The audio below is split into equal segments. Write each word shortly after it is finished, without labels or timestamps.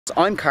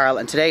I'm Carl,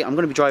 and today I'm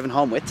going to be driving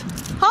home with...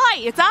 Hi,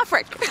 it's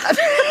Aifric.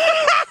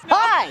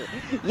 Hi!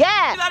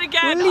 Yeah! Do that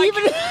again. We're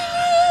leaving it.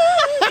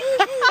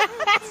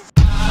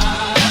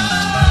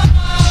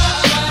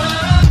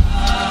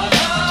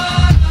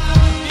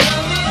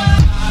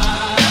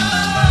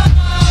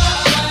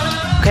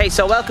 Okay,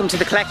 so welcome to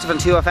The Collective on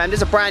 2FM. This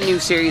is a brand new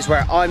series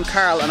where I'm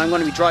Carl and I'm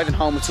going to be driving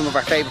home with some of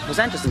our favourite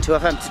presenters on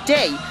 2FM.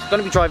 Today, I'm going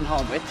to be driving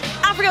home with...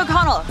 Aifric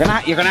O'Connell.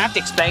 You're going to have to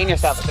explain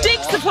yourself a bit.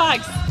 Sticks to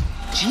flags.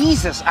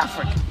 Jesus,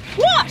 Aifric.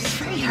 What? It's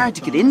very hard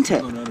to get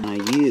into. Now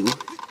you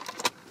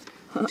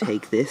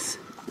take this.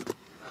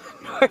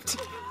 I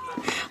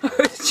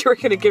was you were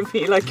going to give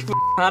me like a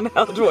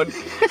handheld one.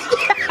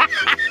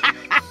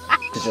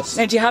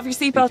 Now, do you have your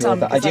seatbelt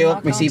on? I do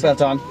have my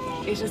seatbelt on.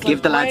 Give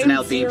like the lads an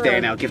LB 0. there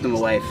now. Give them a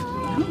wave.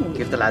 Oh.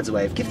 Give the lads a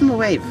wave. Give them a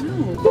wave.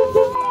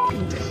 Oh.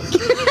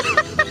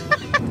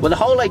 Well, the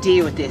whole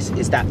idea with this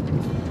is that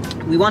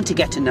we want to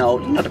get to know,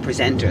 the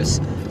presenters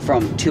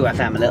from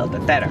 2FM a little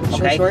bit better,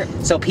 okay? Sure.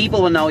 So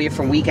people will know you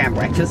from Weekend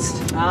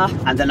Breakfast,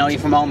 and they'll know you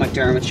from Owen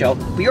McDermott's show,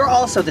 but you're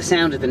also the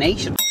sound of the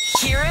nation.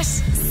 Hear it,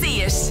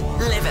 see it,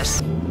 live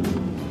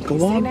it.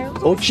 Go on.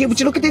 Oh, gee, would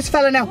you look at this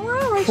fella now?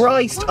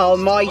 Christ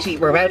almighty,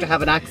 we're about to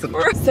have an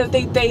accident. So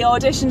they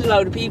auditioned a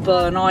load of people,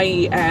 and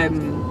I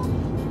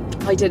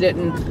did it,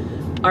 and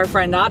our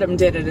friend Adam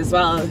did it as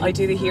well. I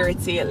do the hear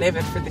it, see it, live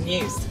it for the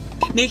news.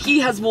 Nikki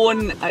has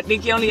one.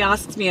 Nikki only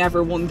asks me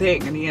ever one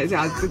thing, and he has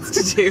it's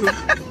to do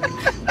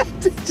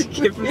to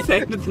give him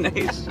sound of the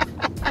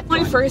night.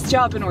 My first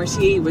job in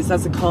RTE was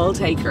as a call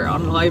taker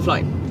on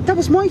Liveline. That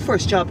was my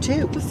first job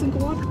too. Listen,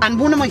 go on. And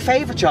one of my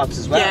favourite jobs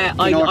as well. Yeah,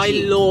 I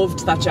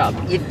loved that job.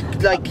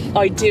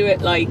 I do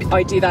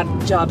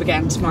that job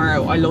again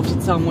tomorrow. I loved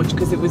it so much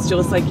because it was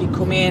just like you'd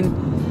come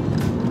in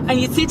and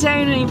you'd sit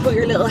down and you'd put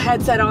your little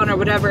headset on or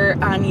whatever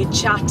and you'd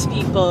chat to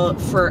people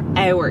for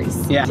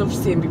hours. Yeah. I'd love to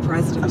see him be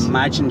president.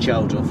 Imagine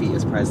Joe Duffy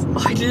as president.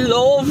 I'd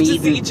love to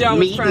see Joe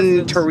as president.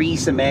 Meeting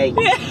Theresa May,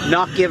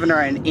 not giving her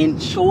an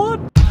inch. Go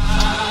on.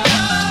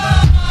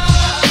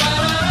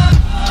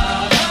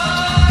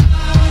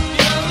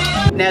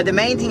 Now the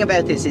main thing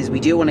about this is we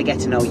do want to get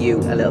to know you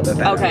a little bit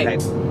better. Okay.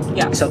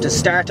 Yeah. So to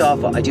start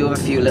off, I do have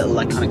a few little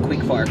kind of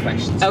quick fire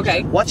questions.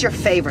 Okay. What's your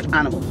favourite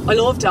animal? I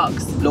love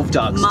dogs. Love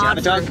dogs. Do you have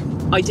a dog?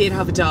 I did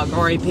have a dog,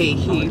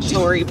 R.I.P.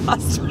 Tori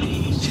passed away.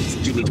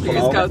 Do you need to pull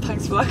Please over? go,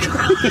 thanks for that.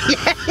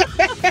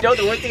 You know,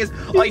 the worst thing is,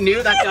 I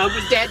knew that dog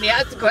was dead and he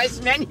asked the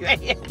question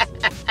anyway.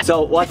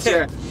 So what's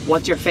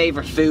your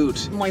favourite food?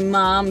 My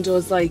mom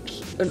does like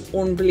an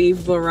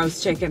unbelievable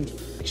roast chicken.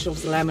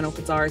 Shoves the lemon up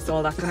its arse,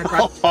 all that kind of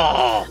crap.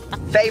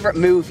 Favourite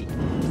movie?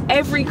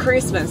 Every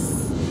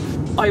Christmas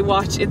I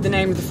watch In the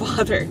Name of the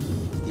Father.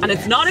 And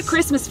it's not a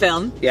Christmas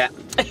film. Yeah.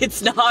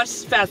 It's not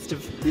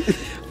festive.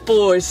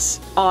 But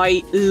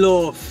I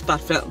love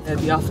that film.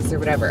 The Office or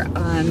whatever.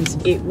 And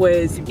it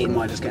was... You wouldn't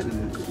mind us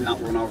getting not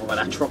run over by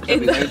that truck that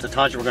we waved. I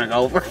thought you were going to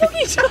go over. What are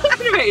you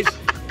talking about?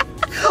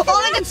 All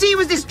I could see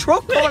was this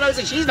truck coming. I was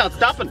like, she's not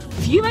stopping.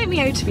 If you make me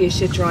out to be a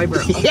shit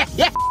driver... Yeah.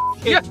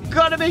 You're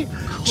gonna be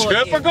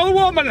typical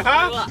woman,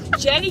 huh?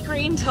 Jenny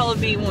Green told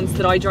me once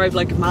that I drive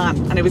like a man,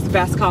 and it was the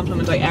best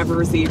compliment I ever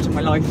received in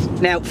my life.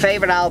 Now,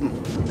 favourite album?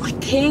 I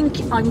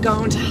think I'm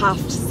going to have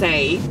to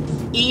say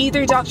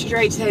either Dr.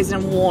 Dre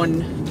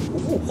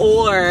 2001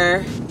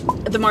 or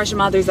the Marshall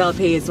Mathers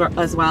LP as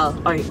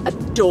well. I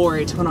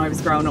adored when I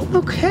was growing up.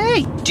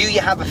 Okay. Do you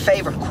have a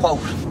favourite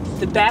quote?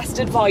 The best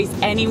advice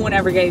anyone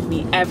ever gave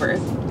me, ever,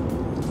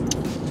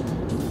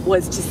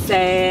 was to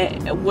say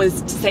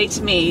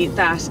to me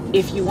that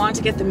if you want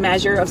to get the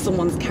measure of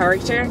someone's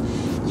character,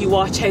 you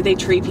watch how they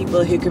treat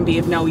people who can be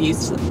of no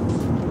use to them.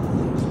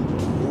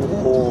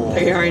 Oh.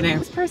 There you are now.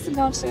 This person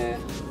got to...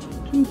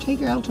 Take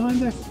your old time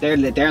there.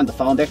 They're on the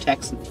phone, they're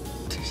texting.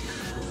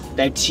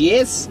 There she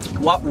is.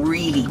 What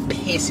really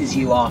pisses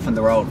you off on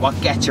the road? What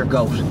gets your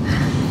goat?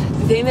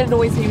 The thing that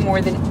annoys me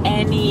more than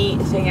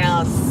anything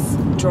else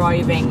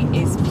driving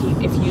is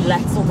if you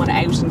let someone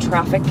out in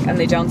traffic and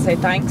they don't say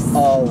thanks.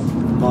 Oh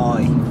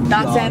my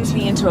That God. sends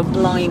me into a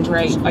blind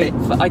rage.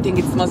 I think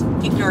it's the most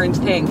ignorant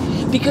thing,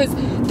 because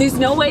there's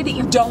no way that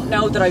you don't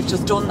know that I've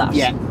just done that.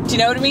 Yeah. Do you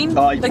know what I mean?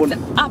 Like, there's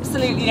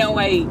absolutely no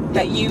way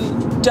that you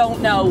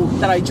don't know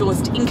that I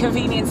just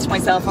inconvenienced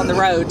myself on the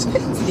road so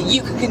that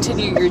you could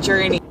continue your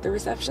journey. The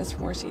receptionist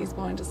from RTE is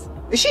behind us.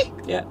 Is she?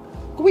 Yeah.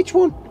 Which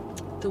one?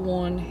 The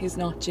one who's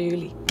not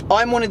Julie.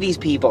 I'm one of these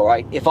people,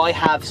 right? If I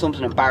have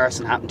something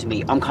embarrassing happen to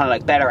me, I'm kind of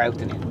like better out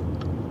than in.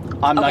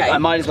 I'm like, I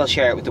might as well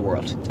share it with the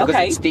world.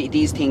 Because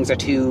these things are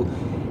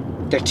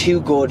they're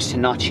too good to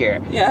not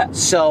share. Yeah.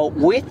 So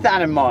with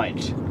that in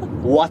mind,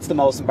 what's the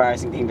most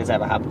embarrassing thing that's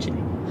ever happened to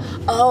you?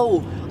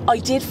 Oh, I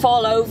did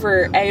fall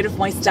over out of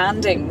my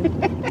standing.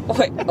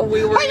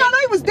 We were... Hang on,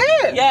 I was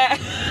there! Yeah.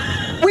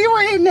 We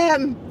were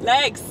in...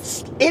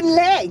 Legs. In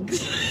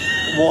legs.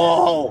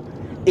 Whoa.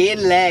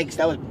 In legs.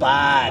 That was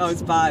bad. That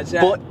was bad,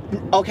 yeah. But,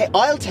 okay,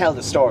 I'll tell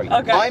the story.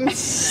 Okay. I'm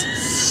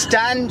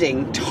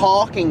standing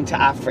talking to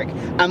Aifric,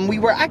 and we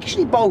were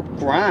actually both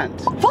grand.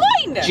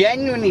 Fine!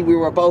 Genuinely, we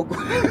were both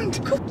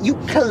grand. You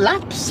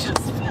collapsed.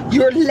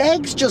 Your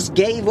legs just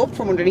gave up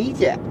from underneath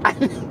you.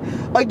 And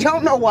I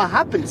don't know what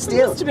happened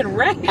still. It must have been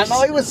wrecked. And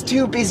I was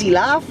too busy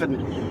laughing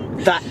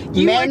that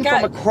men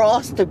from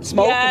across the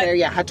smoking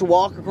area had to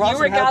walk across. You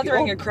were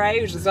gathering a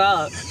crowd as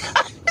well.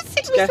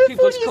 To get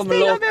people to come and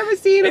look. I've ever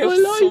seen in my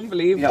life.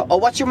 Unbelievable. You know, oh,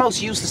 what's your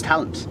most useless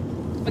talent?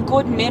 A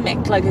good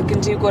mimic, like I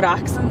can do good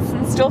accents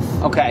and stuff.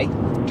 Okay,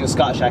 do a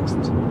Scottish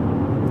accent.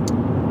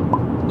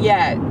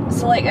 Yeah,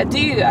 so like I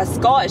do a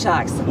Scottish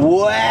accent.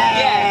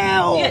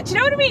 Wow! Yeah, do you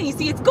know what I mean? You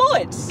see, it's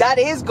good. That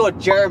is good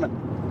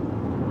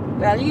German.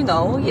 Well, you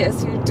know,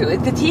 yes, you do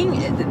it. The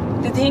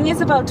thing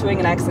is about doing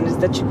an accent is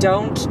that you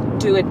don't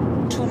do it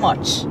too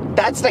much.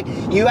 That's like,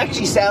 you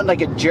actually sound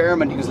like a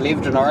German who's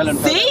lived in Ireland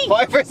for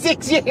 5 or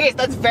 6 years.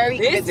 That's very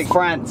convincing.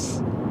 France.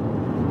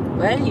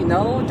 Well, you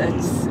know,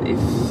 that's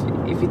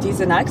if it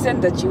is an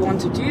accent that you want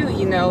to do,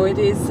 you know, it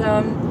is.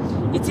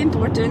 It's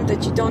important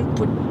that you don't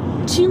put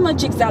too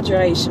much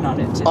exaggeration on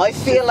it. I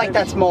feel like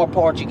that's more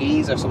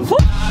Portuguese or something.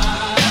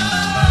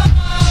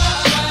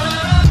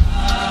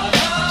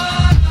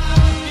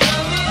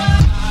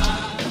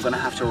 I'm gonna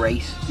have to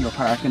rate your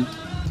parking.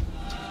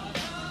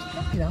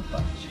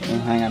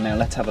 Hang on now,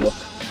 let's have a look.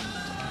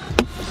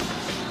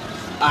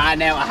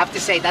 Now I have to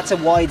say that's a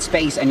wide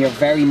space and you're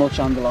very much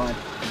on the line.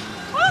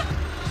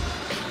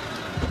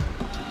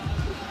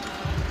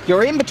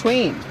 You're in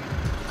between.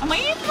 Am I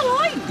in the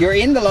line? You're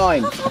in the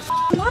line. That's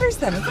what matters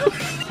then, isn't it?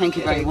 Thank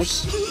you very much.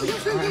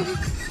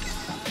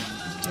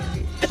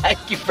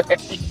 Thank you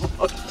very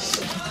much.